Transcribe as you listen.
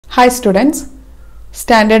Hi students,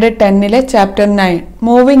 Standard 10 Chapter 9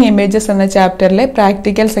 Moving Images എന്ന ചാപ്റ്ററിലെ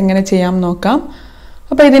practicals എങ്ങനെ ചെയ്യാം നോക്കാം.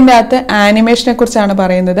 അപ്പോൾ ഇതിന്റെ അകത്ത് ആനിമേഷനെ കുറിച്ചാണ്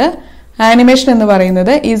പറയുന്നത്. ആനിമേഷൻ എന്ന്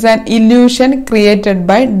പറയുന്നത് is an illusion created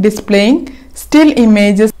by displaying still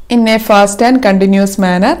images in a fast and continuous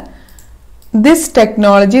manner. This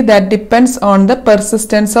technology that depends on the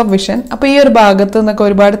persistence of vision. അപ്പോൾ ഈ ഒരു ഭാഗത്ത് നിന്നൊക്കെ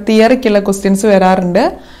ഒരുപാട് തിയറിക്കുള്ള ക്വസ്റ്റ്യൻസ് വരാറുണ്ട്.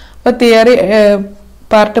 അപ്പോൾ തിയറി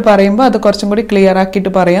പാർട്ട് പറയുമ്പോൾ അത് കുറച്ചും കൂടി ക്ലിയർ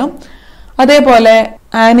ആക്കിയിട്ട് പറയാം. അതേപോലെ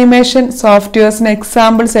ആനിമേഷൻ സോഫ്റ്റ്വെയർസിന്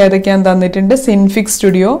എക്സാമ്പിൾസ് ഏതൊക്കെയാണെന്ന് തന്നിട്ടുണ്ട്. Synfig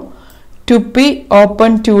studio, ടുപ്പി,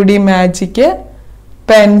 open 2D magic,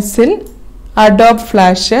 pencil, Adobe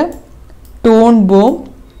flash, tune boom,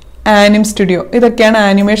 anime studio. ഇതൊക്കെയാണ്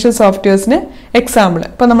ആനിമേഷൻ സോഫ്റ്റ്വെയർസിന് എക്സാമ്പിൾ.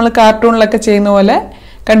 ഇപ്പം നമ്മൾ കാർട്ടൂണിലൊക്കെ ചെയ്യുന്ന പോലെ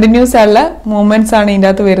കണ്ടിന്യൂസ് ആയുള്ള മൂവ്മെന്റ്സ് ആണ്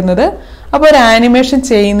ഇതിൻ്റെ അകത്ത് വരുന്നത്. അപ്പോൾ ഒരു ആനിമേഷൻ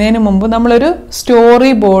ചെയ്യുന്നതിന് മുമ്പ് നമ്മളൊരു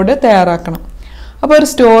സ്റ്റോറി ബോർഡ് തയ്യാറാക്കണം. അപ്പോൾ ഒരു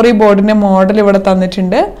സ്റ്റോറി ബോർഡിന്റെ മോഡൽ ഇവിടെ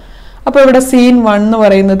തന്നിട്ടുണ്ട്. അപ്പോൾ ഇവിടെ സീൻ 1 എന്ന്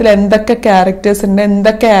പറയുന്നതിൽ എന്തൊക്കെ ക്യാരക്ടേഴ്സ് ഉണ്ട്,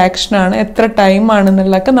 എന്തൊക്കെ ആക്ഷൻ ആണ്, എത്ര ടൈം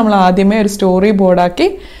ആണെന്നുള്ളതൊക്കെ നമ്മൾ ആദ്യമേ ഒരു സ്റ്റോറി ബോർഡാക്കി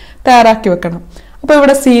തയ്യാറാക്കി വെക്കണം. അപ്പോൾ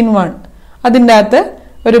ഇവിടെ സീൻ 1 അതിൻ്റെ അകത്ത്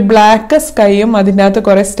ഒരു ബ്ലാക്ക് സ്കൈയും അതിൻ്റെ അകത്ത്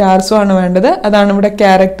കുറേ സ്റ്റാർസും ആണ് വേണ്ടത്. അതാണ് ഇവിടെ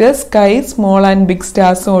characters sky, small and big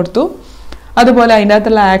സ്റ്റാർസും കൊടുത്തു. അതുപോലെ അതിൻ്റെ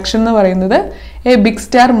അകത്തുള്ള ആക്ഷൻ എന്ന് പറയുന്നത് A big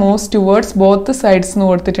star moves towards both sides എന്ന്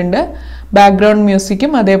കൊടുത്തിട്ടുണ്ട്. ബാക്ക്ഗ്രൗണ്ട്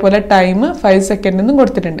മ്യൂസിക്കും അതേപോലെ ടൈം 5 സെക്കൻഡ് എന്നും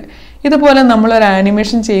കൊടുത്തിട്ടുണ്ട്. ഇതുപോലെ നമ്മൾ ഒരു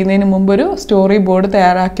ആനിമേഷൻ ചെയ്യുന്നതിന് മുമ്പ് ഒരു സ്റ്റോറി ബോർഡ്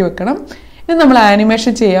തയ്യാറാക്കി വെക്കണം. ഇത് നമ്മൾ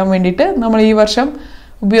ആനിമേഷൻ ചെയ്യാൻ വേണ്ടിയിട്ട് നമ്മൾ ഈ വർഷം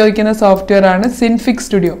ഉപയോഗിക്കുന്ന സോഫ്റ്റ്വെയർ ആണ് സിൻഫിക്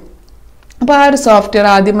സ്റ്റുഡിയോ. അപ്പോൾ ആ ഒരു സോഫ്റ്റ്വെയർ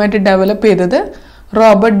ആദ്യമായിട്ട് ഡെവലപ്പ് ചെയ്തത്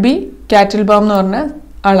റോബർട്ട് ബി കാറ്റിൽബാം എന്ന് പറഞ്ഞ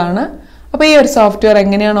ആളാണ്. അപ്പോൾ ഈ ഒരു സോഫ്റ്റ്വെയർ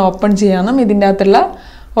എങ്ങനെയാണ് ഓപ്പൺ ചെയ്യാമെന്നും ഇതിൻ്റെ അകത്തുള്ള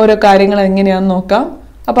ഓരോ കാര്യങ്ങൾ എങ്ങനെയാണെന്ന് നോക്കാം.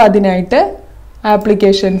 അപ്പോൾ അതിനായിട്ട്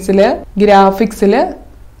ആപ്ലിക്കേഷൻസിൽ ഗ്രാഫിക്സിൽ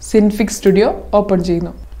സിൻഫിക് സ്റ്റുഡിയോ ഓപ്പൺ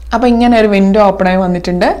ചെയ്യുന്നു. അപ്പോൾ ഇങ്ങനെ ഒരു വിൻഡോ ഓപ്പൺ ആയി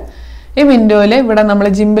വന്നിട്ടുണ്ട്. ഈ വിൻഡോയിൽ ഇവിടെ നമ്മൾ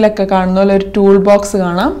ജിമ്പിലൊക്കെ കാണുന്ന പോലെ ഒരു ടൂൾ ബോക്സ്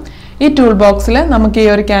കാണാം. ഈ ടൂൾ ബോക്സിൽ നമുക്ക് ഈ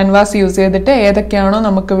ഒരു ക്യാൻവാസ് യൂസ് ചെയ്തിട്ട് ഏതൊക്കെയാണോ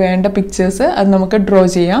നമുക്ക് വേണ്ട പിക്ചേഴ്സ് അത് നമുക്ക് ഡ്രോ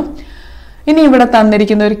ചെയ്യാം. ഇനി ഇവിടെ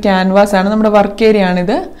തന്നിരിക്കുന്ന ഒരു ക്യാൻവാസ് ആണ്, നമ്മുടെ വർക്ക് ഏരിയ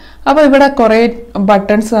ആണിത്. അപ്പോൾ ഇവിടെ കുറേ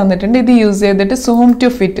ബട്ടൺസ് തന്നിട്ടുണ്ട്. ഇത് യൂസ് ചെയ്തിട്ട് സൂം ടു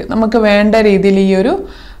ഫിറ്റ് നമുക്ക് വേണ്ട രീതിയിൽ ഈ ഒരു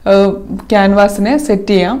ക്യാൻവാസിനെ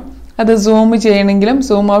സെറ്റ് ചെയ്യാം. അത് സൂം ചെയ്യണമെങ്കിലും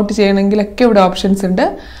സൂം ഔട്ട് ചെയ്യണമെങ്കിലും ഒക്കെ ഇവിടെ ഓപ്ഷൻസ് ഉണ്ട്.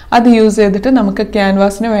 അത് യൂസ് ചെയ്തിട്ട് നമുക്ക്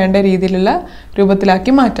ക്യാൻവാസിന് വേണ്ട രീതിയിലുള്ള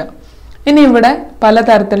രൂപത്തിലാക്കി മാറ്റാം. ഇനി ഇവിടെ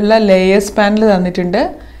പലതരത്തിലുള്ള ലേയേഴ്സ് പാനൽ തന്നിട്ടുണ്ട്.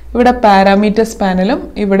 ഇവിടെ പാരാമീറ്റേഴ്സ് പാനലും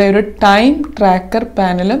ഇവിടെ ഒരു ടൈം ട്രാക്കർ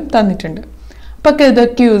പാനലും തന്നിട്ടുണ്ട്. അപ്പോൾ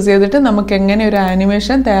ഇതൊക്കെ യൂസ് ചെയ്തിട്ട് നമുക്ക് എങ്ങനെ ഒരു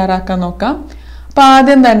ആനിമേഷൻ തയ്യാറാക്കാൻ നോക്കാം. അപ്പോൾ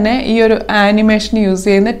ആദ്യം തന്നെ ഈ ഒരു ആനിമേഷൻ യൂസ്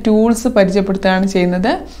ചെയ്യുന്ന ടൂൾസ് പരിചയപ്പെടുത്തുകയാണ്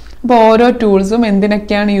ചെയ്യുന്നത്. അപ്പോൾ ഓരോ ടൂൾസും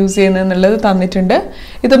എന്തിനൊക്കെയാണ് യൂസ് ചെയ്യുന്നത് എന്നുള്ളത് തന്നിട്ടുണ്ട്.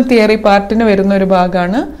 ഇതും തിയറി പാർട്ടിന് വരുന്ന ഒരു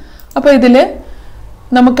ഭാഗമാണ്. അപ്പോൾ ഇതിൽ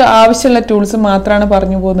നമുക്ക് ആവശ്യമുള്ള ടൂൾസ് മാത്രമാണ്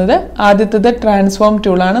പറഞ്ഞു പോകുന്നത്. ആദ്യത്തേത് ട്രാൻസ്ഫോം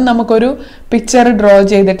ടൂളാണ്. നമുക്കൊരു പിക്ചർ ഡ്രോ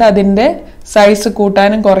ചെയ്തിട്ട് അതിൻ്റെ സൈസ്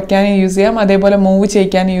കൂട്ടാനും കുറയ്ക്കാനും യൂസ് ചെയ്യാം. അതേപോലെ മൂവ്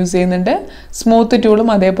ചെയ്യിക്കാനും യൂസ് ചെയ്യുന്നുണ്ട്. സ്മൂത്ത് ടൂളും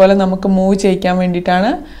അതേപോലെ നമുക്ക് മൂവ് ചെയ്യിക്കാൻ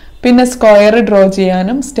വേണ്ടിയിട്ടാണ്. പിന്നെ സ്ക്വയർ ഡ്രോ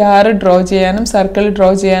ചെയ്യാനും സ്റ്റാർ ഡ്രോ ചെയ്യാനും സർക്കിൾ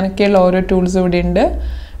ഡ്രോ ചെയ്യാനൊക്കെയുള്ള ഓരോ ടൂൾസ് ഇവിടെ ഉണ്ട്.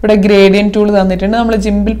 ഇവിടെ ഗ്രേഡിയൻ ടൂൾ തന്നിട്ടുണ്ട്. നമ്മൾ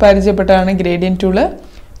ജിമ്പിൽ പരിചയപ്പെട്ടതാണ് ഗ്രേഡിയൻ ടൂള്.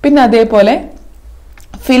 പിന്നെ അതേപോലെ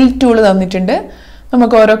ഫിൽ ടൂൾ തന്നിട്ടുണ്ട്.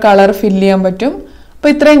 നമുക്ക് ഓരോ കളർ ഫില്ല് ചെയ്യാൻ പറ്റും. അപ്പോൾ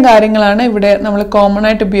ഇത്രയും കാര്യങ്ങളാണ് ഇവിടെ നമ്മൾ കോമൺ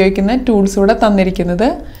ആയിട്ട് ഉപയോഗിക്കുന്ന ടൂൾസ് ഇവിടെ തന്നിരിക്കുന്നത്.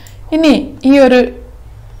 ഇനി ഈ ഒരു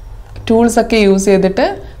ടൂൾസ് ഒക്കെ യൂസ് ചെയ്തിട്ട്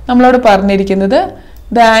നമ്മളോട് പറഞ്ഞിരിക്കുന്നത്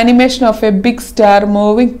the animation of A big star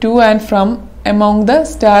moving two and from among the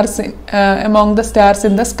stars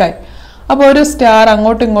in the sky. അപ്പോൾ ഒരു സ്റ്റാർ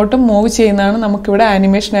അങ്ങോട്ടും ഇങ്ങോട്ടും മൂവ് ചെയ്യുന്നതാണ് നമുക്കിവിടെ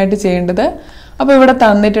ആനിമേഷനായിട്ട് ചെയ്യേണ്ടത്. അപ്പോൾ ഇവിടെ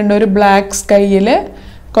തന്നിട്ടുണ്ട് ഒരു ബ്ലാക്ക് സ്കൈയിൽ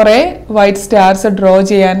കുറേ വൈറ്റ് സ്റ്റാർസ് ഡ്രോ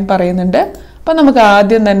ചെയ്യാൻ പറയുന്നുണ്ട്. അപ്പോൾ നമുക്ക്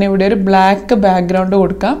ആദ്യം തന്നെ ഇവിടെ ഒരു ബ്ലാക്ക് ബാക്ക്ഗ്രൗണ്ട്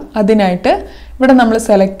കൊടുക്കാം. അതിനായിട്ട് ഇവിടെ നമ്മൾ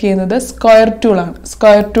സെലക്ട് ചെയ്യുന്നത് സ്ക്വയർ ടൂളാണ്.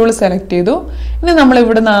 സ്ക്വയർ ടൂൾ സെലക്ട് ചെയ്തു. ഇനി നമ്മൾ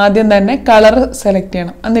ഇവിടുന്ന് ആദ്യം തന്നെ കളർ സെലക്ട്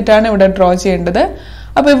ചെയ്യണം, എന്നിട്ടാണ് ഇവിടെ ഡ്രോ ചെയ്യേണ്ടത്.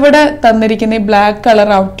 അപ്പോൾ ഇവിടെ തന്നിരിക്കുന്ന ഈ ബ്ലാക്ക് കളർ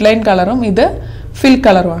ഔട്ട്ലൈൻ കളറും ഇത് ഫിൽ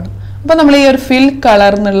കളറുമാണ്. അപ്പോൾ നമ്മൾ ഈ ഒരു ഫിൽ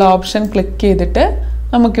കളർ എന്നുള്ള ഓപ്ഷൻ ക്ലിക്ക് ചെയ്തിട്ട്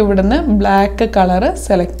നമുക്ക് ഇവിടുന്ന് ബ്ലാക്ക് കളർ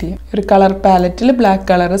സെലക്ട് ചെയ്യാം. ഒരു കളർ പാലറ്റിൽ ബ്ലാക്ക്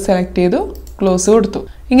കളർ സെലക്ട് ചെയ്തു, ക്ലോസ് കൊടുത്തു.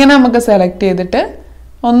 ഇങ്ങനെ നമുക്ക് സെലക്ട് ചെയ്തിട്ട്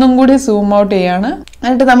ഒന്നും കൂടി സൂം ഔട്ട് ചെയ്യാണ്.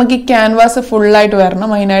 എന്നിട്ട് നമുക്ക് ഈ ക്യാൻവാസ് ഫുള്ളായിട്ട് വരണം.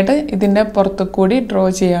 അതിനായിട്ട് ഇതിൻ്റെ പുറത്തു കൂടി ഡ്രോ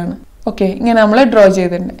ചെയ്യാണ്. ഓക്കെ, ഇങ്ങനെ നമ്മൾ ഡ്രോ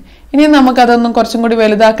ചെയ്തിട്ടുണ്ട്. ഇനി നമുക്കതൊന്നും കുറച്ചും കൂടി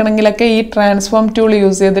വലുതാക്കണമെങ്കിലൊക്കെ ഈ ട്രാൻസ്ഫോം ടൂൾ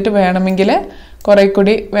യൂസ് ചെയ്തിട്ട് വേണമെങ്കിൽ കുറെ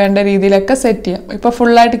കൂടി വേണ്ട രീതിയിലൊക്കെ സെറ്റ് ചെയ്യാം. ഇപ്പോൾ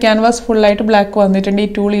ഫുള്ളായിട്ട് ക്യാൻവാസ് ഫുള്ളായിട്ട് ബ്ലാക്ക് വന്നിട്ടുണ്ട്. ഈ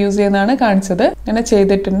ടൂൾ യൂസ് ചെയ്യുന്നതാണ് കാണിച്ചത്. അങ്ങനെ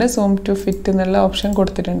ചെയ്തിട്ടുണ്ട്. സൂം ടു ഫിറ്റ് എന്നുള്ള ഓപ്ഷൻ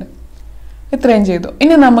കൊടുത്തിട്ടുണ്ട്. ഇത്രയും ചെയ്തു.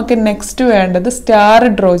 ഇനി നമുക്ക് നെക്സ്റ്റ് വേണ്ടത് സ്റ്റാർ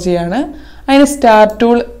ഡ്രോ ചെയ്യാണ്. അതിന് സ്റ്റാർ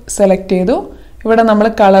ടൂൾ സെലക്ട് ചെയ്തു. ഇവിടെ നമ്മൾ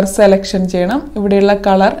കളർ സെലക്ഷൻ ചെയ്യണം. ഇവിടെയുള്ള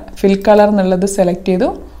കളർ ഫിൽ കളർ എന്നുള്ളത് സെലക്ട് ചെയ്തു.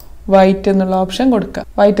 വൈറ്റ് എന്നുള്ള ഓപ്ഷൻ കൊടുക്കുക.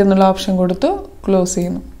 വൈറ്റ് എന്നുള്ള ഓപ്ഷൻ കൊടുത്തു, ക്ലോസ്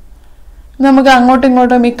ചെയ്യുന്നു. നമുക്ക് അങ്ങോട്ടും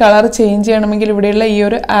ഇങ്ങോട്ടും ഈ കളർ ചേഞ്ച് ചെയ്യണമെങ്കിൽ ഇവിടെയുള്ള ഈ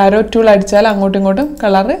ഒരു ആരോ ടൂൾ അടിച്ചാൽ അങ്ങോട്ടും ഇങ്ങോട്ടും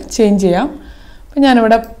കളർ ചേഞ്ച് ചെയ്യാം. അപ്പം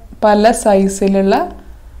ഞാനിവിടെ പല സൈസിലുള്ള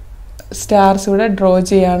സ്റ്റാർസ് ഇവിടെ ഡ്രോ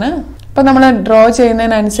ചെയ്യാണ്. അപ്പം നമ്മൾ ഡ്രോ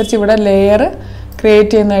ചെയ്യുന്നതിനനുസരിച്ച് ഇവിടെ ലെയർ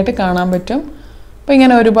ക്രിയേറ്റ് ചെയ്യുന്നതായിട്ട് കാണാൻ പറ്റും. അപ്പം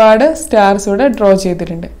ഇങ്ങനെ ഒരുപാട് സ്റ്റാർസ് ഇവിടെ ഡ്രോ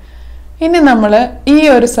ചെയ്തിട്ടുണ്ട്. ഇനി നമ്മൾ ഈ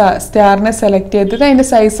ഒരു സ്റ്റാറിനെ സെലക്ട് ചെയ്തിട്ട് അതിൻ്റെ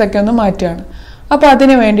സൈസൊക്കെ ഒന്ന് മാറ്റുകയാണ്. അപ്പോൾ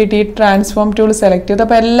അതിന് വേണ്ടിയിട്ട് ഈ ട്രാൻസ്ഫോം ടൂൾ സെലക്ട് ചെയ്തു.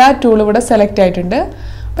 അപ്പോൾ എല്ലാ ടൂളും ഇവിടെ സെലക്ട് ആയിട്ടുണ്ട്.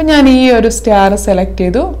 അപ്പം ഞാൻ ഈ ഒരു സ്റ്റാർ സെലക്ട്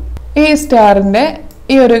ചെയ്തു. ഈ സ്റ്റാറിൻ്റെ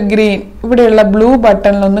ഈ ഒരു ഗ്രീൻ ഇവിടെയുള്ള ബ്ലൂ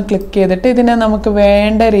ബട്ടണിലൊന്ന് ക്ലിക്ക് ചെയ്തിട്ട് ഇതിനെ നമുക്ക്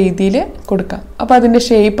വേണ്ട രീതിയിൽ കൊടുക്കാം. അപ്പോൾ അതിൻ്റെ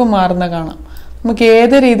ഷേപ്പ് മാറുന്ന കാണാം. നമുക്ക്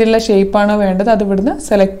ഏത് രീതിയിലുള്ള ഷേപ്പാണോ വേണ്ടത് അത് ഇവിടുന്ന്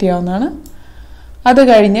സെലക്ട് ചെയ്യാവുന്നതാണ്. അത്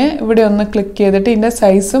കഴിഞ്ഞ് ഇവിടെ ഒന്ന് ക്ലിക്ക് ചെയ്തിട്ട് ഇതിൻ്റെ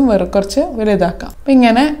സൈസും കുറച്ച് വലുതാക്കാം. അപ്പം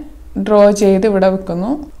ഇങ്ങനെ ഡ്രോ ചെയ്ത് ഇവിടെ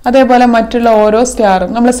വെക്കുന്നു. അതേപോലെ മറ്റുള്ള ഓരോ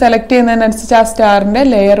സ്റ്റാറും നമ്മൾ സെലക്ട് ചെയ്യുന്നതിനനുസരിച്ച് ആ സ്റ്റാറിൻ്റെ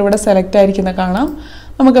ലെയർ ഇവിടെ സെലക്ട് ആയിരിക്കുന്ന കാണാം.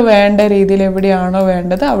 നമുക്ക് വേണ്ട രീതിയിൽ എവിടെയാണോ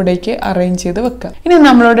വേണ്ടത് അവിടേക്ക് അറേഞ്ച് ചെയ്ത് വെക്കാം. ഇനി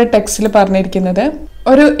നമ്മളോട് ടെക്സ്റ്റിൽ പറഞ്ഞിരിക്കുന്നത്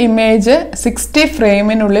ഒരു ഇമേജ് 60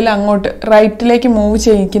 ഫ്രെയിമിനുള്ളിൽ അങ്ങോട്ട് റൈറ്റിലേക്ക് മൂവ്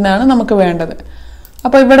ചെയ്യിക്കുന്നതാണ് നമുക്ക് വേണ്ടത്.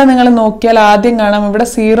 അപ്പോൾ ഇവിടെ നിങ്ങൾ നോക്കിയാൽ ആദ്യം കാണാം ഇവിടെ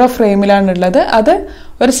 0 ഫ്രെയിമിലാണുള്ളത്. അത്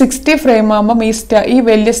ഒരു 60 ഫ്രെയിം ആകുമ്പം ഈ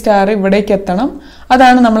വലിയ സ്റ്റാർ ഇവിടേക്ക് എത്തണം.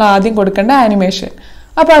 അതാണ് നമ്മൾ ആദ്യം കൊടുക്കേണ്ട ആനിമേഷൻ.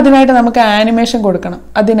 അപ്പോൾ അതിനായിട്ട് നമുക്ക് ആനിമേഷൻ കൊടുക്കണം.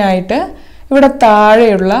 അതിനായിട്ട് ഇവിടെ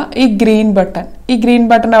താഴെയുള്ള ഈ ഗ്രീൻ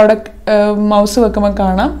ബട്ടൺ അവിടെ മൗസ് വെക്കുമ്പോൾ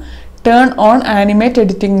കാണാം turn on animate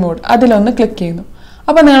editing mode. അതിലൊന്ന് ക്ലിക്ക് ചെയ്യുന്നു.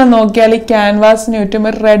 അപ്പോൾ നിങ്ങൾ നോക്കിയാൽ ഈ ക്യാൻവാസിന് ചുറ്റും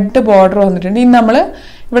ഒരു റെഡ് ബോർഡർ വന്നിട്ടുണ്ട്. ഇനി നമ്മൾ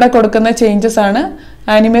ഇവിടെ കൊടുക്കുന്ന ചേഞ്ചസ് ആണ്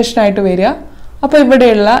ആനിമേഷനായിട്ട് വരിക. അപ്പോൾ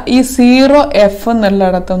ഇവിടെയുള്ള ഈ 0F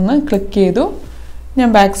എന്നുള്ളിടത്തൊന്ന് ക്ലിക്ക് ചെയ്തു. ഞാൻ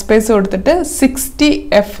ബാക്ക് സ്പേസ് കൊടുത്തിട്ട്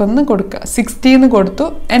 60F എന്ന് കൊടുക്കുക. 60 എന്ന് കൊടുത്തു,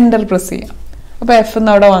 എൻ്റർ പ്രസ് ചെയ്യാം. അപ്പോൾ F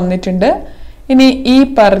എന്ന് അവിടെ വന്നിട്ടുണ്ട്. ഇനി ഈ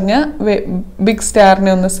പറഞ്ഞ ബിഗ്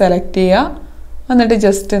സ്റ്റാറിനെ ഒന്ന് സെലക്ട് ചെയ്യുക. എന്നിട്ട്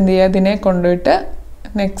ജസ്റ്റ് എന്ത് ചെയ്യുക, ഇതിനെ കൊണ്ടുപോയിട്ട്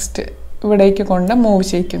നെക്സ്റ്റ് ഇവിടേക്ക് കൊണ്ട് മൂവ്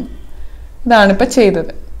ചെയ്യിക്കുന്നു. ഇതാണിപ്പോൾ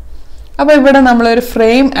ചെയ്തത്. അപ്പോൾ ഇവിടെ നമ്മളൊരു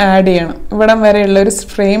ഫ്രെയിം ആഡ് ചെയ്യണം. ഇവിടം വരെയുള്ള ഒരു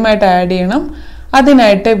ഫ്രെയിമായിട്ട് ആഡ് ചെയ്യണം.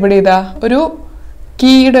 അതിനായിട്ട് ഇവിടെ ഇതാ ഒരു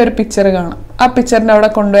കീയുടെ ഒരു പിക്ചർ കാണാം. ആ പിക്ചറിൻ്റെ അവിടെ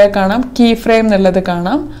കൊണ്ടുപോയാൽ കാണാം കീ ഫ്രെയിം എന്നുള്ളത്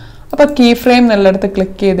കാണാം. അപ്പോൾ കീ ഫ്രെയിം എന്നുള്ളിടത്ത്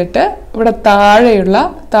ക്ലിക്ക് ചെയ്തിട്ട് ഇവിടെ താഴെയുള്ള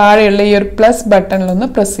ഈ ഒരു പ്ലസ് ബട്ടണിലൊന്ന്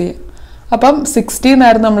പ്രസ് ചെയ്യാം. അപ്പം 60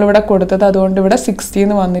 എന്നായിരുന്നു നമ്മളിവിടെ കൊടുത്തത്. അതുകൊണ്ട് ഇവിടെ 60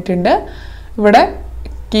 എന്ന് വന്നിട്ടുണ്ട്. ഇവിടെ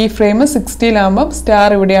കീ ഫ്രെയിം 60-ലാകുമ്പം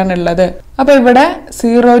സ്റ്റാർ ഇവിടെയാണുള്ളത്. അപ്പോൾ ഇവിടെ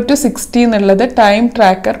 0 to 60 എന്നുള്ളത് ടൈം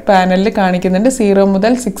ട്രാക്കർ പാനലിൽ കാണിക്കുന്നുണ്ട്. 0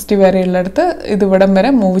 മുതൽ 60 വരെയുള്ളിടത്ത് ഇതിവിടം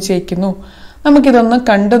വരെ മൂവ് ചെയ്യിക്കുന്നു. നമുക്കിതൊന്ന്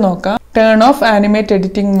കണ്ടു നോക്കാം. Turn of animate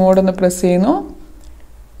editing mode ഒന്ന് പ്രസ് ചെയ്യുന്നു.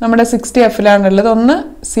 നമ്മുടെ 60Fലാണുള്ളത്. ഒന്ന്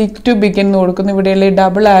സീക്ക് ടു ബിഗിൻ എന്ന് കൊടുക്കുന്നു. ഇവിടെയുള്ള ഈ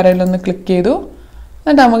ഡബിൾ ആരോയിലൊന്ന് ക്ലിക്ക് ചെയ്തു.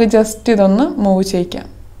 എന്നിട്ട് നമുക്ക് ജസ്റ്റ് ഇതൊന്ന് മൂവ് ചെയ്യിക്കാം.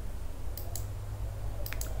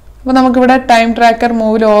 അപ്പോൾ നമുക്കിവിടെ ടൈം ട്രാക്കർ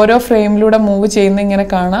മൂവിൽ ഓരോ ഫ്രെയിമിലൂടെ മൂവ് ചെയ്യുന്ന ഇങ്ങനെ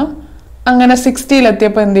കാണാം. അങ്ങനെ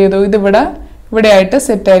 60-ലെത്തിയപ്പോൾ എന്ത് ചെയ്തു, ഇവിടെ ആയിട്ട്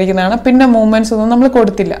സെറ്റ് ആയിരിക്കുന്നതാണ്. പിന്നെ മൂവ്മെന്റ്സ് ഒന്നും നമ്മൾ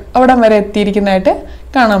കൊടുത്തില്ല, അവിടെ വരെ എത്തിയിരിക്കുന്നതായിട്ട്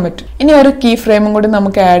കാണാൻ പറ്റും. ഇനി ഒരു കീ ഫ്രെയിമും കൂടി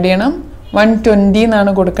നമുക്ക് ആഡ് ചെയ്യണം. 120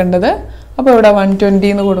 എന്നാണ് കൊടുക്കേണ്ടത്. അപ്പോൾ ഇവിടെ 120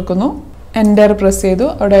 എന്ന് കൊടുക്കുന്നു. എൻ്റർ പ്രസ് ചെയ്തു.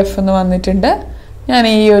 അവിടെ F എന്ന് വന്നിട്ടുണ്ട്. ഞാൻ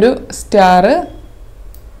ഈ ഒരു സ്റ്റാർ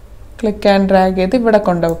ക്ലിക്ക് ആൻഡ് ഡ്രാഗ് ചെയ്ത് ഇവിടെ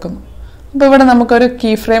കൊണ്ടുവെക്കുന്നു. അപ്പോൾ ഇവിടെ നമുക്കൊരു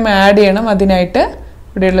കീ ഫ്രെയിം ആഡ് ചെയ്യണം. അതിനായിട്ട്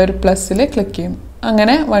ഇവിടെയുള്ള ഒരു പ്ലസ്സിൽ ക്ലിക്ക് ചെയ്യുന്നു.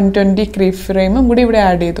 അങ്ങനെ 120 കീ ഫ്രെയിമും കൂടി ഇവിടെ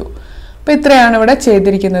ആഡ് ചെയ്തു. അപ്പോൾ ഇത്രയാണ് ഇവിടെ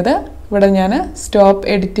ചെയ്തിരിക്കുന്നത്. ഇവിടെ ഞാൻ stop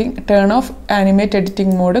editing, turn of animate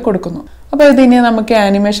editing mode കൊടുക്കുന്നു. അപ്പോൾ ഇതിനി നമുക്ക്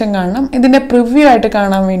ആനിമേഷൻ കാണണം. ഇതിൻ്റെ പ്രിവ്യൂ ആയിട്ട്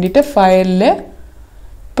കാണാൻ വേണ്ടിയിട്ട് ഫയലിൽ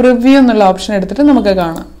പ്രിവ്യൂ എന്നുള്ള ഓപ്ഷൻ എടുത്തിട്ട് നമുക്ക്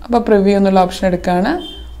കാണാം. അപ്പോൾ പ്രിവ്യൂ എന്നുള്ള ഓപ്ഷൻ എടുക്കുകയാണ്.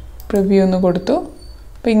 പ്രിവ്യൂ എന്ന് കൊടുത്തു.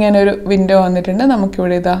 അപ്പോൾ ഇങ്ങനെ ഒരു വിൻഡോ വന്നിട്ടുണ്ട്.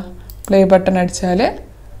 നമുക്കിവിടെ ഇതാ പ്ലേ ബട്ടൺ അടിച്ചാൽ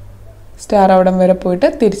സ്റ്റാർ അവിടം വരെ പോയിട്ട്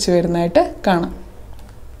തിരിച്ചു വരുന്നതായിട്ട് കാണാം.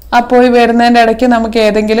 ആ പോയി വരുന്നതിൻ്റെ ഇടയ്ക്ക് നമുക്ക്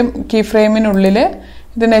ഏതെങ്കിലും കീ ഫ്രെയിമിനുള്ളിൽ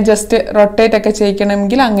ഇതിനെ ജസ്റ്റ് റൊട്ടേറ്റ് ഒക്കെ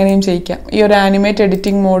ചെയ്യിക്കണമെങ്കിൽ അങ്ങനെയും ചെയ്യിക്കാം. ഈ ഒരു ആനിമേറ്റ്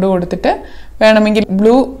എഡിറ്റിംഗ് മോഡ് കൊടുത്തിട്ട് വേണമെങ്കിൽ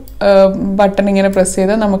ബ്ലൂ ബട്ടൺ ഇങ്ങനെ പ്രസ്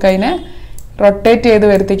ചെയ്ത് നമുക്കതിനെ റൊട്ടേറ്റ് ചെയ്ത്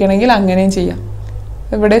വരുത്തിക്കണമെങ്കിൽ അങ്ങനെയും ചെയ്യാം.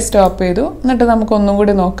 ഇവിടെ സ്റ്റോപ്പ് ചെയ്തു. എന്നിട്ട് നമുക്ക് ഒന്നും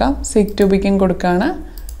കൂടി നോക്കാം. സീക്ക് ടു ബിഗിൻ കൊടുക്കുകയാണ്.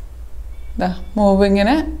 മൂവ്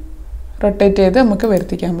ഇങ്ങനെ റൊട്ടേറ്റ് ചെയ്ത് നമുക്ക്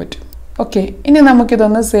വരുത്തിക്കാൻ പറ്റും. ഓക്കെ, ഇനി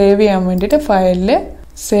നമുക്കിതൊന്ന് സേവ് ചെയ്യാൻ വേണ്ടിയിട്ട് ഫയലിൽ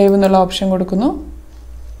സേവ് എന്നുള്ള ഓപ്ഷൻ കൊടുക്കുന്നു.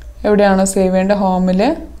 എവിടെയാണോ സേവ് ചെയ്യേണ്ടത്, ഹോമിൽ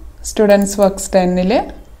സ്റ്റുഡൻസ് വർക്ക്സ് 10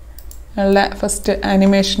 ഉള്ള ഫസ്റ്റ്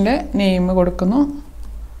ആനിമേഷൻ്റെ നെയിം കൊടുക്കുന്നു.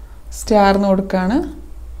 സ്റ്റാർന്ന് കൊടുക്കുകയാണ്.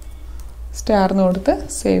 സ്റ്റാർന്ന് കൊടുത്ത്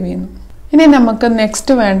സേവ് ചെയ്യുന്നു. ഇനി നമുക്ക്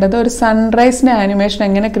നെക്സ്റ്റ് വേണ്ടത് ഒരു സൺറൈസിൻ്റെ ആനിമേഷൻ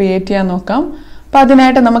എങ്ങനെ ക്രിയേറ്റ് ചെയ്യാൻ നോക്കാം. അപ്പം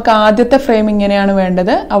അതിനായിട്ട് നമുക്ക് ആദ്യത്തെ ഫ്രെയിം ഇങ്ങനെയാണ്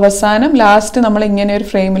വേണ്ടത്. അവസാനം ലാസ്റ്റ് നമ്മൾ ഇങ്ങനെ ഒരു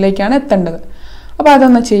ഫ്രെയിമിലേക്കാണ് എത്തേണ്ടത്. അപ്പോൾ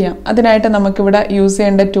അതൊന്ന് ചെയ്യാം. അതിനായിട്ട് നമുക്കിവിടെ യൂസ്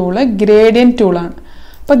ചെയ്യേണ്ട ടൂള് ഗ്രേഡിയൻറ്റ് ടൂളാണ്.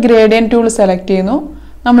 അപ്പോൾ ഗ്രേഡിയൻറ്റ് ടൂൾ സെലക്ട് ചെയ്യുന്നു.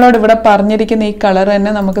 നമ്മളോട് ഇവിടെ പറഞ്ഞിരിക്കുന്ന ഈ കളർ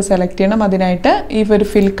തന്നെ നമുക്ക് സെലക്ട് ചെയ്യണം. അതിനായിട്ട് ഈ ഒരു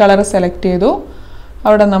ഫിൽ കളർ സെലക്ട് ചെയ്തു.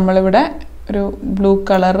 അവിടെ നമ്മളിവിടെ ഒരു ബ്ലൂ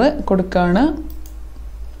കളർ കൊടുക്കുകയാണ്.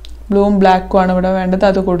 ബ്ലൂവും ബ്ലാക്കും ആണ് ഇവിടെ വേണ്ടത്,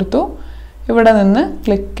 അത് കൊടുത്തു. ഇവിടെ നിന്ന്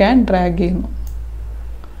ക്ലിക്ക് ആൻഡ് ഡ്രാഗ് ചെയ്യുന്നു.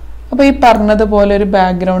 അപ്പോൾ ഈ പറഞ്ഞതുപോലെ ഒരു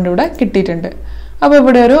ബാക്ക്ഗ്രൗണ്ട് ഇവിടെ കിട്ടിയിട്ടുണ്ട്. അപ്പോൾ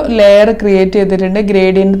ഇവിടെ ഒരു ലെയർ ക്രിയേറ്റ് ചെയ്തിട്ടുണ്ട്,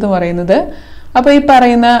 ഗ്രേഡിയൻ്റ് എന്ന് പറയുന്നത്. അപ്പോൾ ഈ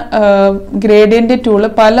പറയുന്ന ഗ്രേഡിയൻ്റ് ടൂള്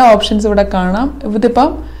പല ഓപ്ഷൻസ് ഇവിടെ കാണാം.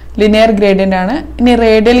 ഇതിപ്പം ലിനിയർ ഗ്രേഡിയൻ്റ് ആണ്. ഇനി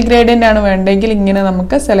റേഡിയൽ ഗ്രേഡിയൻ്റ് ആണ് വേണ്ടെങ്കിൽ ഇങ്ങനെ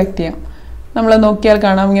നമുക്ക് സെലക്ട് ചെയ്യാം. നമ്മൾ നോക്കിയാൽ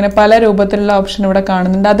കാണാം ഇങ്ങനെ പല രൂപത്തിലുള്ള ഓപ്ഷൻ ഇവിടെ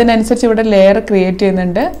കാണുന്നുണ്ട്. അതിനനുസരിച്ച് ഇവിടെ ലെയർ ക്രിയേറ്റ്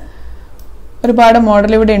ചെയ്യുന്നുണ്ട്. ഒരുപാട്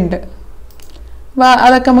മോഡൽ ഇവിടെ ഉണ്ട്. അപ്പോൾ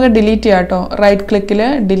അതൊക്കെ നമുക്ക് ഡിലീറ്റ് ചെയ്യാം കേട്ടോ. റൈറ്റ് ക്ലിക്കിൽ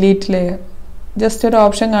ഡിലീറ്റ് ലെയർ, ജസ്റ്റ് ഒരു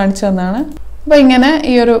ഓപ്ഷൻ കാണിച്ചു തന്നാണ്. അപ്പോൾ ഇങ്ങനെ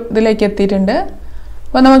ഈ ഒരു ഇതിലേക്ക് എത്തിയിട്ടുണ്ട്.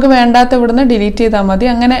 അപ്പോൾ നമുക്ക് വേണ്ടാത്ത ഇവിടുന്ന് ഡിലീറ്റ് ചെയ്താൽ മതി.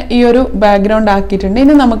 അങ്ങനെ ഈ ഒരു ബാക്ക്ഗ്രൗണ്ട് ആക്കിയിട്ടുണ്ട്.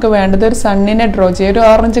 ഇനി നമുക്ക് വേണ്ടത് ഒരു സണ്ണിനെ ഡ്രോ ചെയ്യുക. ഒരു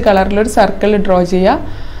ഓറഞ്ച് കളറിൽ ഒരു സർക്കിൾ ഡ്രോ ചെയ്യുക.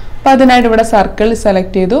 അപ്പോൾ അതിനായിട്ട് ഇവിടെ സർക്കിൾ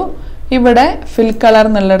സെലക്ട് ചെയ്തു. ഇവിടെ ഫിൽ കളർ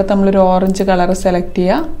എന്നുള്ളിടത്ത് നമ്മളൊരു ഓറഞ്ച് കളർ സെലക്ട്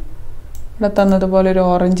ചെയ്യുക. ഇവിടെ തന്നതുപോലെ ഒരു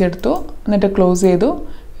ഓറഞ്ച് എടുത്തു, എന്നിട്ട് ക്ലോസ് ചെയ്തു.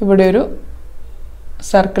 ഇവിടെ ഒരു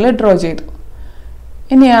സർക്കിൾ ഡ്രോ ചെയ്തു.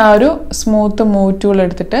 ഇനി ആ ഒരു സ്മൂത്ത് മൂവ് ടൂൾ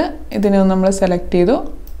എടുത്തിട്ട് ഇതിനെ നമ്മൾ സെലക്ട് ചെയ്തു.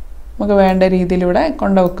 നമുക്ക് വേണ്ട രീതിയിൽ ഇവിടെ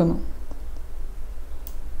കൊണ്ടുവെക്കുന്നു.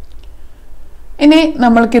 ഇനി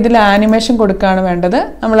നമ്മൾക്കിതിൽ ആനിമേഷൻ കൊടുക്കുകയാണ് വേണ്ടത്.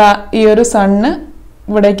 നമ്മൾ ഈ ഒരു സണ്ണ്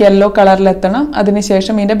ഇവിടേക്ക് യെല്ലോ കളറിലെത്തണം.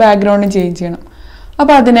 അതിനുശേഷം ഇതിൻ്റെ ബാക്ക്ഗ്രൗണ്ട് ചേഞ്ച് ചെയ്യണം.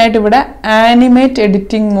 അപ്പോൾ അതിനായിട്ട് ഇവിടെ ആനിമേറ്റ്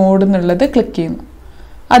എഡിറ്റിംഗ് മോഡ് എന്നുള്ളത് ക്ലിക്ക് ചെയ്യുന്നു.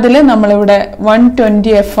 അതിൽ നമ്മളിവിടെ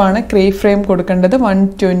 120F ആണ് കീ ഫ്രെയിം കൊടുക്കേണ്ടത്.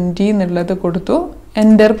 120 എന്നുള്ളത് കൊടുത്തു,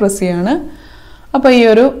 എൻ്റർ പ്രസ് ചെയ്യാണ്. അപ്പോൾ ഈ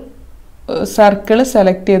ഒരു സർക്കിൾ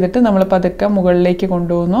സെലക്ട് ചെയ്തിട്ട് നമ്മൾ പതുക്കെ മുകളിലേക്ക്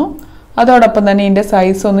കൊണ്ടുപോകുന്നു. അതോടൊപ്പം തന്നെ ഇതിൻ്റെ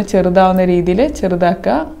സൈസ് ഒന്ന് ചെറുതാവുന്ന രീതിയിൽ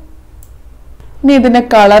ചെറുതാക്കുക. ഇനി ഇതിൻ്റെ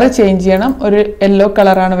കളർ ചേഞ്ച് ചെയ്യണം. ഒരു യെല്ലോ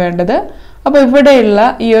കളറാണ് വേണ്ടത്. അപ്പോൾ ഇവിടെയുള്ള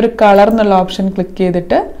ഈ ഒരു കളർ എന്നുള്ള ഓപ്ഷൻ ക്ലിക്ക്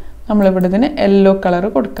ചെയ്തിട്ട് നമ്മളിവിടെ ഇതിന് യെല്ലോ കളർ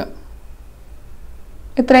കൊടുക്കുക.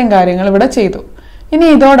 ഇത്രയും കാര്യങ്ങൾ ഇവിടെ ചെയ്തു. ഇനി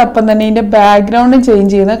ഇതോടൊപ്പം തന്നെ ഇതിൻ്റെ ബാക്ക്ഗ്രൗണ്ടും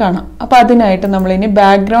ചേഞ്ച് ചെയ്യുന്നത് കാണാം. അപ്പോൾ അതിനായിട്ട് നമ്മളിനി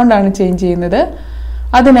ബാക്ക്ഗ്രൗണ്ട് ആണ് ചേഞ്ച് ചെയ്യുന്നത്.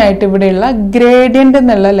 അതിനായിട്ട് ഇവിടെയുള്ള ഗ്രേഡിയൻ്റ്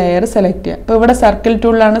എന്നുള്ള ലെയർ സെലക്ട് ചെയ്യുക. അപ്പോൾ ഇവിടെ സർക്കിൾ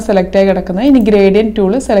ടൂളിലാണ് സെലക്ട് ആയി കിടക്കുന്നത്. ഇനി ഗ്രേഡിയൻ്റ്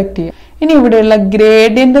ടൂൾ സെലക്ട് ചെയ്യുക. ഇനി ഇവിടെയുള്ള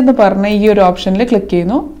ഗ്രേഡിയൻ്റ് എന്ന് പറഞ്ഞ ഈ ഒരു ഓപ്ഷനിൽ ക്ലിക്ക്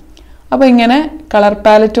ചെയ്യുന്നു. അപ്പോൾ ഇങ്ങനെ കളർ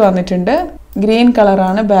പാലറ്റ് വന്നിട്ടുണ്ട്. ഗ്രീൻ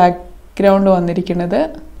കളറാണ് ബാക്ക്ഗ്രൗണ്ട് വന്നിരിക്കുന്നത്.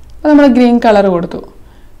 അപ്പോൾ നമ്മൾ ഗ്രീൻ കളർ കൊടുത്തു.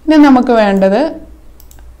 ഇനി നമുക്ക് വേണ്ടത്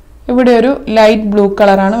ഇവിടെ ഒരു ലൈറ്റ് ബ്ലൂ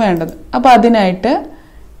കളറാണ് വേണ്ടത്. അപ്പോൾ അതിനായിട്ട്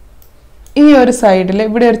ഈ ഒരു സൈഡിൽ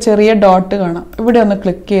ഇവിടെ ഒരു ചെറിയ ഡോട്ട് കാണാം. ഇവിടെ ഒന്ന്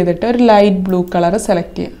ക്ലിക്ക് ചെയ്തിട്ട് ഒരു ലൈറ്റ് ബ്ലൂ കളർ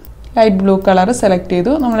സെലക്ട് ചെയ്യാം. ലൈറ്റ് ബ്ലൂ കളർ സെലക്ട്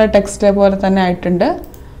ചെയ്തു. നമ്മുടെ ടെക്സ്റ്റ് പോലെ തന്നെ ആയിട്ടുണ്ട്.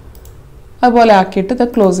 അതുപോലെ ആക്കിയിട്ട് ഇത്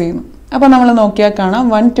ക്ലോസ് ചെയ്യുന്നു. അപ്പോൾ നമ്മൾ നോക്കിയാൽ കാണാം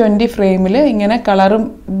 120 ഫ്രെയിമിൽ ഇങ്ങനെ കളറും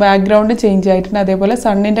ബാക്ക്ഗ്രൗണ്ട് ചേഞ്ച് ആയിട്ടുണ്ട്. അതേപോലെ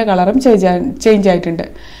സണ്ണിൻ്റെ കളറും ചേഞ്ച് ആയിട്ടുണ്ട്.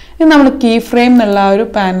 ഇനി നമ്മൾ കീ ഫ്രെയിം എന്നുള്ള ആ ഒരു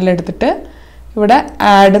പാനൽ എടുത്തിട്ട് ഇവിടെ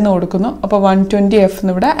ആഡ് എന്ന് കൊടുക്കുന്നു. അപ്പോൾ 120F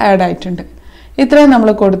ഇവിടെ ആഡ് ആയിട്ടുണ്ട്. ഇത്രയും നമ്മൾ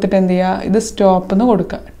കൊടുത്തിട്ട് എന്ത് ചെയ്യുക, ഇത് സ്റ്റോപ്പ് എന്ന്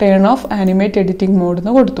കൊടുക്കുക. Turn of animate editing mode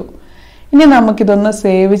എന്ന് കൊടുത്തു. ഇനി നമുക്കിതൊന്ന്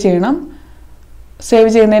സേവ് ചെയ്യണം. സേവ്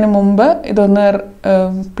ചെയ്യുന്നതിന് മുമ്പ് ഇതൊന്ന്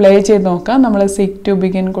പ്ലേ ചെയ്ത് നോക്കാം. നമ്മൾ സീക്ക് ടു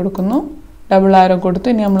ബിഗിൻ കൊടുക്കുന്നു, ഡബിൾ ആരോ കൊടുത്തു.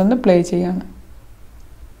 ഇനി നമ്മളൊന്ന് പ്ലേ ചെയ്യാണ്.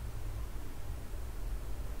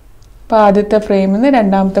 അപ്പോൾ ആദ്യത്തെ ഫ്രെയിമിൽ നിന്ന്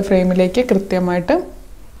രണ്ടാമത്തെ ഫ്രെയിമിലേക്ക് കൃത്യമായിട്ട്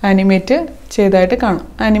ആനിമേറ്റ് ചെയ്തായിട്ട് കാണാം,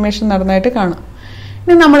 ആനിമേഷൻ നടന്നതായിട്ട് കാണാം.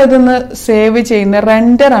 ഇനി നമ്മളിതൊന്ന് സേവ് ചെയ്യുന്ന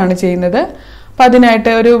റെൻഡർ ആണ് ചെയ്യുന്നത്. അപ്പോൾ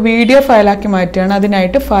അതിനായിട്ട് ഒരു വീഡിയോ ഫയലാക്കി മാറ്റുകയാണ്.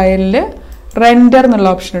 അതിനായിട്ട് ഫയലിൽ റെൻഡർ എന്നുള്ള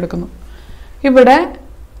ഓപ്ഷൻ എടുക്കുന്നു. ഇവിടെ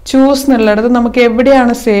ചൂസ് എന്നുള്ളത് നമുക്ക്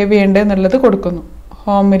എവിടെയാണ് സേവ് ചെയ്യേണ്ടത് എന്നുള്ളത് കൊടുക്കുന്നു.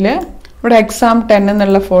 ഹോമിൽ ഇവിടെ exam10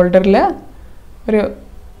 എന്നുള്ള ഫോൾഡറിൽ ഒരു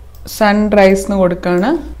സൺറൈസ് എന്ന് കൊടുക്കുകയാണ്.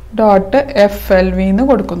 .flv എന്ന്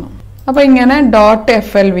കൊടുക്കുന്നു. അപ്പോൾ ഇങ്ങനെ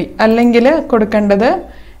 .flv അല്ലെങ്കിൽ കൊടുക്കേണ്ടത്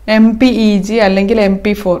MPEG അല്ലെങ്കിൽ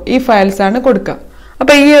MP4 ഈ ഫയൽസ് ആണ് കൊടുക്കുക.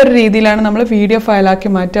 അപ്പോൾ ഈ ഒരു രീതിയിലാണ് നമ്മൾ വീഡിയോ ഫയലാക്കി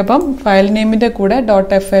മാറ്റുക. അപ്പം ഫയൽ നെയിമിൻ്റെ കൂടെ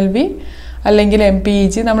 .flv അല്ലെങ്കിൽ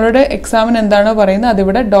MPEG നമ്മളുടെ എക്സാമിന് എന്താണോ പറയുന്നത്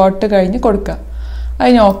അതിവിടെ ഡോട്ട് കഴിഞ്ഞ് കൊടുക്കുക.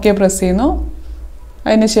 അതിന് ഓക്കെ പ്രസ് ചെയ്യുന്നു.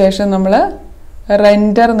 അതിന് ശേഷം നമ്മൾ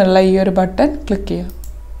റെൻഡർ എന്നുള്ള ഈ ഒരു ബട്ടൺ ക്ലിക്ക് ചെയ്യാം.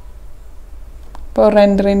 ഇപ്പോൾ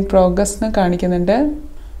റെൻഡർ ഇൻ പ്രോഗ്രസ് എന്ന് കാണിക്കുന്നുണ്ട്.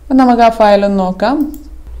 അപ്പം നമുക്ക് ആ ഫയലൊന്ന് നോക്കാം.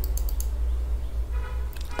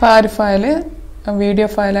 അപ്പോൾ ആ ഒരു ഫയൽ വീഡിയോ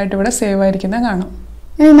ഫയലായിട്ട് ഇവിടെ സേവ് ആയിരിക്കുന്നത് കാണാം.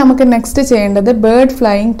 ഇനി നമുക്ക് നെക്സ്റ്റ് ചെയ്യേണ്ടത് bird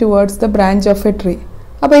flying towards the branch of A tree.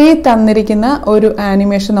 അപ്പോൾ ഈ തന്നിരിക്കുന്ന ഒരു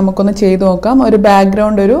ആനിമേഷൻ നമുക്കൊന്ന് ചെയ്തു നോക്കാം. ഒരു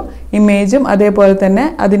ബാക്ക്ഗ്രൗണ്ട് ഒരു ഇമേജും അതേപോലെ തന്നെ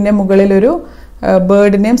അതിൻ്റെ മുകളിലൊരു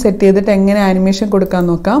ബേർഡിനെയും സെറ്റ് ചെയ്തിട്ട് എങ്ങനെ ആനിമേഷൻ കൊടുക്കാൻ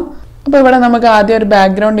നോക്കാം. അപ്പോൾ ഇവിടെ നമുക്ക് ആദ്യം ഒരു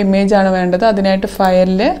ബാക്ക്ഗ്രൗണ്ട് ഇമേജ് ആണ് വേണ്ടത്. അതിനായിട്ട്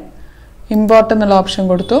ഫയലിൽ ഇമ്പോർട്ട് എന്നുള്ള ഓപ്ഷൻ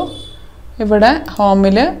കൊടുത്തു. ഇവിടെ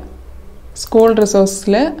ഹോമിൽ സ്കൂൾ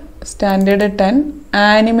റിസോഴ്സിൽ സ്റ്റാൻഡേർഡ് 10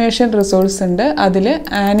 ആനിമേഷൻ റിസോഴ്സ് ഉണ്ട്. അതിൽ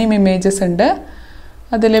ആനിം ഇമേജസ് ഉണ്ട്.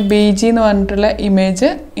 അതിൽ BG എന്ന് പറഞ്ഞിട്ടുള്ള ഇമേജ്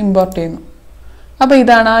ഇമ്പോർട്ട് ചെയ്യുന്നു. അപ്പോൾ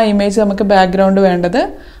ഇതാണ് ആ ഇമേജ് നമുക്ക് ബാക്ക്ഗ്രൗണ്ട് വേണ്ടത്.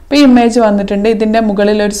 അപ്പോൾ ഈ ഇമേജ് വന്നിട്ടുണ്ട്. ഇതിൻ്റെ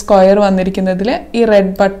മുകളിൽ ഒരു സ്ക്വയർ വന്നിരിക്കുന്നതിൽ ഈ റെഡ്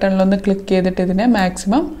ബട്ടണിലൊന്ന് ക്ലിക്ക് ചെയ്തിട്ട് ഇതിനെ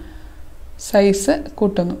മാക്സിമം സൈസ്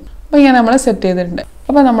കൂട്ടുന്നു. അപ്പോൾ ഇങ്ങനെ നമ്മൾ സെറ്റ് ചെയ്തിട്ടുണ്ട്.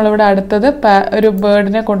 അപ്പോൾ നമ്മളിവിടെ അടുത്തത് ഒരു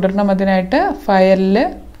ബേർഡിനെ കൊണ്ടുവരണം. അതിനായിട്ട് ഫയലിൽ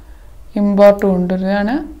ഇമ്പോർട്ട്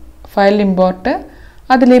കൊണ്ടുവരികയാണ്. ഫയൽ ഇമ്പോർട്ട്,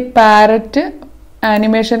 അതിൽ ഈ parrot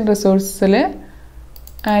animation റിസോഴ്സിൽ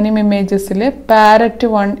anime ഇമേജസിൽ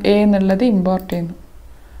parrot 1A എന്നുള്ളത് ഇമ്പോർട്ട് ചെയ്യുന്നു.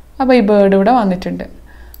 അപ്പോൾ ഈ ബേർഡ് ഇവിടെ വന്നിട്ടുണ്ട്.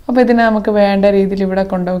 അപ്പോൾ ഇതിനെ നമുക്ക് വേണ്ട രീതിയിൽ ഇവിടെ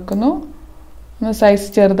കൊണ്ടുവെക്കുന്നു. ഒന്ന് സൈസ്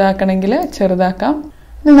ചെറുതാക്കണമെങ്കിൽ ചെറുതാക്കാം.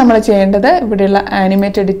 ഇനി നമ്മൾ ചെയ്യേണ്ടത് ഇവിടെയുള്ള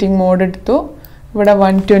ആനിമേറ്റ് എഡിറ്റിംഗ് മോഡ് എടുത്തു. ഇവിടെ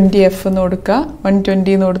 120F എന്ന് കൊടുക്കുക.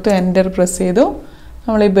 120 എന്ന് കൊടുത്തു, എൻ്റർ പ്രസ് ചെയ്തു.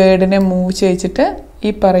 നമ്മൾ ഈ ബേർഡിനെ മൂവ് ചെയ്യിച്ചിട്ട്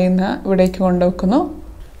ഈ പറയുന്ന ഇവിടേക്ക് കൊണ്ടുവെക്കുന്നു.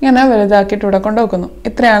 ഇങ്ങനെ വലുതാക്കിയിട്ട് ഇവിടെ കൊണ്ടുവെക്കുന്നു.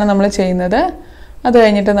 ഇത്രയാണ് നമ്മൾ ചെയ്യുന്നത്. അത്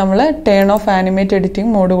കഴിഞ്ഞിട്ട് നമ്മൾ turn of animate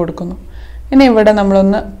editing mode കൊടുക്കുന്നു. ഇനി ഇവിടെ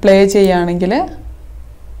നമ്മളൊന്ന് പ്ലേ ചെയ്യുകയാണെങ്കിൽ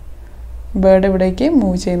ബേർഡ് ഇവിടേക്ക്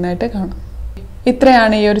മൂവ് ചെയ്യുന്നതായിട്ട് കാണാം.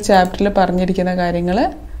 ഇത്രയാണ് ഈ ഒരു ചാപ്റ്ററിൽ പറഞ്ഞിരിക്കുന്ന കാര്യങ്ങൾ.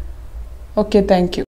 Okay, thank you.